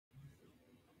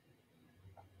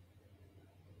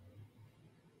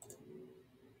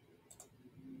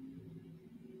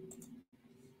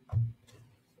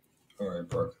right,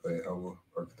 Barakatah Yahweh,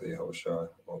 Barakatah Yahweh Shai.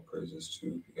 All praises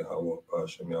to Yahweh,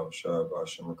 Ba'ashem Yahweh Shai,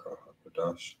 Ba'ashem Rakah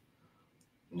HaKadosh.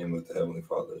 The name of the Heavenly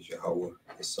Father is Yahweh.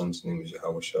 His Son's name is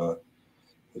Yahweh Shai.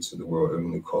 Into the world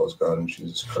everyone calls God and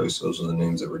Jesus Christ. Those are the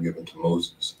names that were given to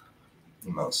Moses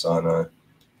in Mount Sinai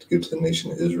to give to the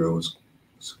nation of Israel,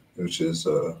 which is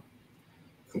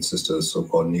consists of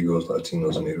so-called Negroes,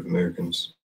 Latinos, and Native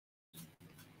Americans.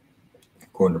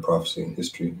 According to prophecy and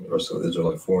history, the rest of the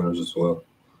Israelite foreigners as well.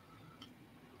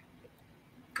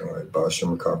 All right,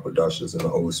 Ba'ashem Rakah Kodash is in the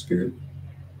Holy Spirit.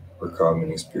 Rakah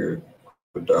meaning spirit.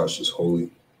 Kodash is holy.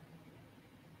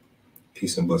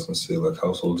 Peace and blessings to like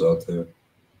households out there.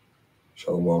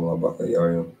 Shalom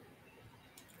Labakayariam.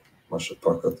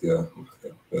 Mashapakatia,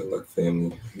 like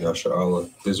family. Yasha Allah,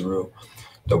 Israel.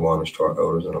 Double honors to our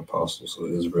elders and apostles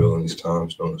of Israel in these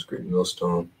times, known as Great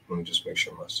Millstone. Let me just make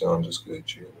sure my sound is good.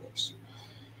 Cheers.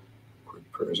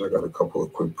 Quick prayers. I got a couple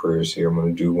of quick prayers here. I'm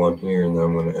going to do one here, and then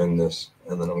I'm going to end this,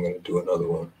 and then I'm going to do another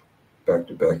one back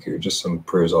to back here. Just some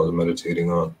prayers I was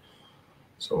meditating on.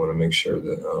 So I want to make sure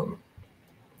that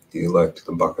the elect,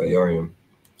 the Bakayarium,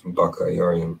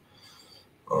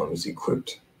 is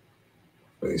equipped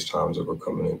for these times that we're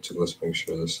coming into. Let's make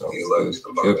sure this sounds good.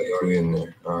 Yep, we in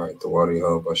there. All right, the water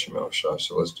Yahweh Ba'ashem Yahweh Shai.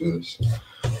 So let's do this.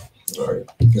 All right,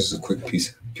 this is a quick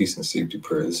peace and safety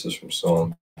prayer. This is from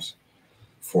Psalms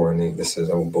 4 and 8. It says,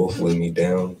 I will both lay me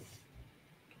down.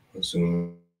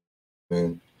 Zoom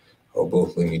in. I will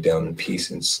both lay me down in peace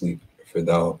and sleep. For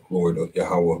thou, Lord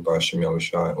Yahweh Ba'ashem Yahweh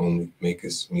Shai, only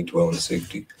makest me dwell in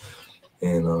safety.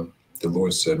 And the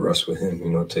Lord said, rest with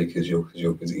him. Take his yoke. His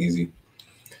yoke is easy.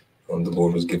 The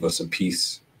Lord would give us a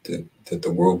peace that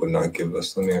the world would not give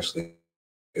us. Let me actually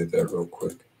get that real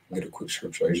quick. Get a quick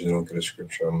scripture. I usually don't get a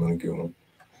scripture. I'm going to get one.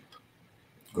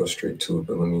 Go straight to it,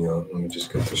 but let me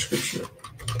just get the scripture.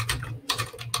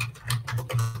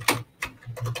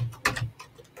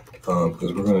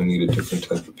 Because we're going to need a different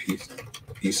type of peace.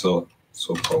 Esau,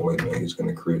 so-called white man, he's going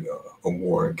to create a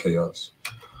war and chaos.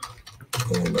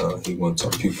 And he wants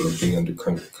our people to be under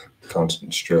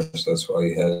constant stress. That's why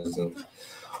he has them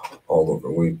all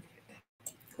overweight,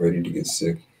 ready to get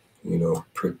sick,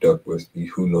 pricked up with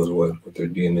who knows what, with their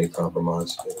DNA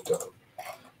compromised.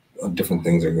 And different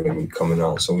things are going to be coming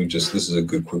out. So this is a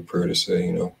good quick prayer to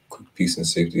say, quick peace and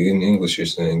safety. In English, you're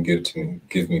saying,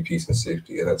 give me peace and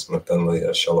safety. Yeah, that's Matan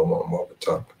Leah Shalom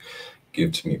Mabatak.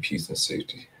 Give to me peace and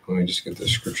safety. Let me just get the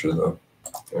scripture though,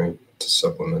 all right, to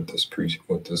supplement this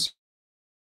what this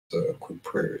quick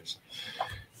prayers.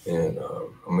 And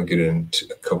I'm going to get into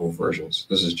a couple versions.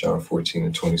 This is John 14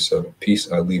 and 27.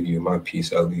 Peace I leave you, my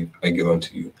peace I give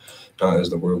unto you. Not as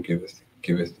the world giveth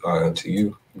I unto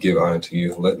you, give I unto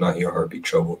you. Let not your heart be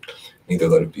troubled, neither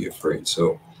let it be afraid.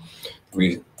 So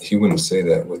he wouldn't say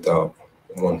that without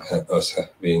us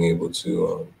being able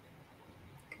to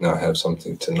not have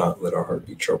something to not let our heart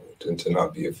be troubled and to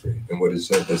not be afraid. And what is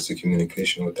that? That's the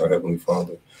communication with our Heavenly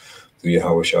Father. Through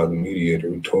Yahweh Shai, the mediator,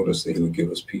 who told us that he would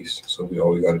give us peace. So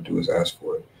all we got to do is ask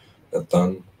for it.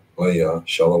 Nathan, Leah,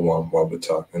 Shalom,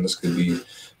 Wabatak. And this could be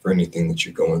for anything that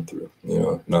you're going through.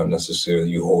 Not necessarily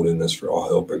you holding this for all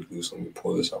hell break loose. Let me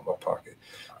pull this out of my pocket.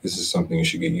 This is something you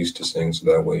should get used to saying, so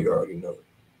that way you already know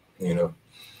it.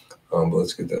 But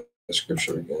let's get that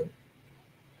scripture again.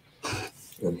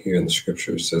 And here in the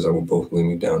scripture it says, I will both lay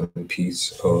me down in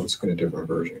peace. Oh, let's get a different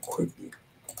version quickly.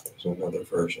 There's another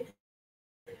version.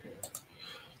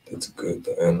 It's good.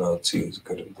 The NLT is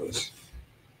good at this.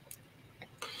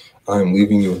 I am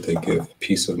leaving you with a gift,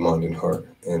 peace of mind and heart.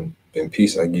 And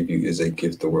peace I give you is a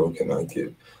gift the world cannot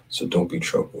give. So don't be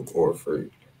troubled or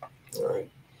afraid. All right.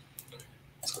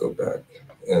 Let's go back.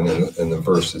 And in the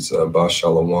verse, it's Ba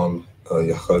Shalom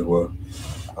Yachadwa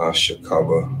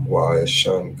Ashakaba Wa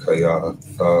Ayashan Kaya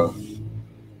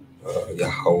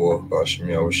Yahweh Ba'ashem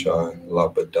Yahweh Shai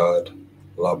Labadad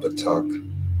Labatak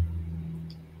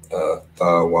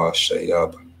Thawa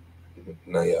Shayab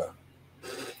Naya.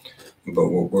 But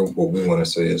what we want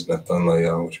to say is Nathan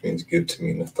Laya, which means give to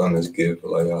me. Nathan is give,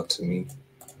 Laya to me.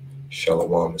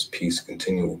 Shalom is peace,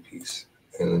 continual peace.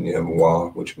 And then you have Wa,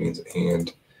 which means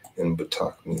and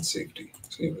Batak means safety.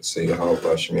 So you would say Yahweh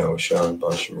Ba'ashem Yahweh Shai,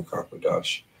 Ba'ashem Rakah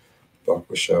Kodash,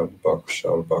 Bakwashah,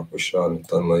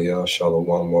 Nathan Laya, Shalom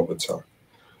Wa Batak.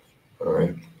 All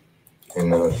right.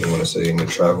 And if you want to say in your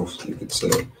travels, you could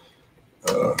say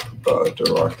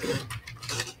Daraka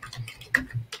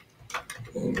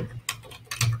and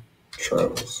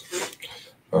travels.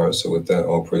 All right, so with that,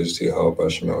 all praise to Yahweh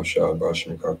Ba'ashem Yahweh Shai,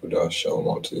 Ba'ashem Rakah Kodash,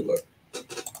 Shalom to the elect.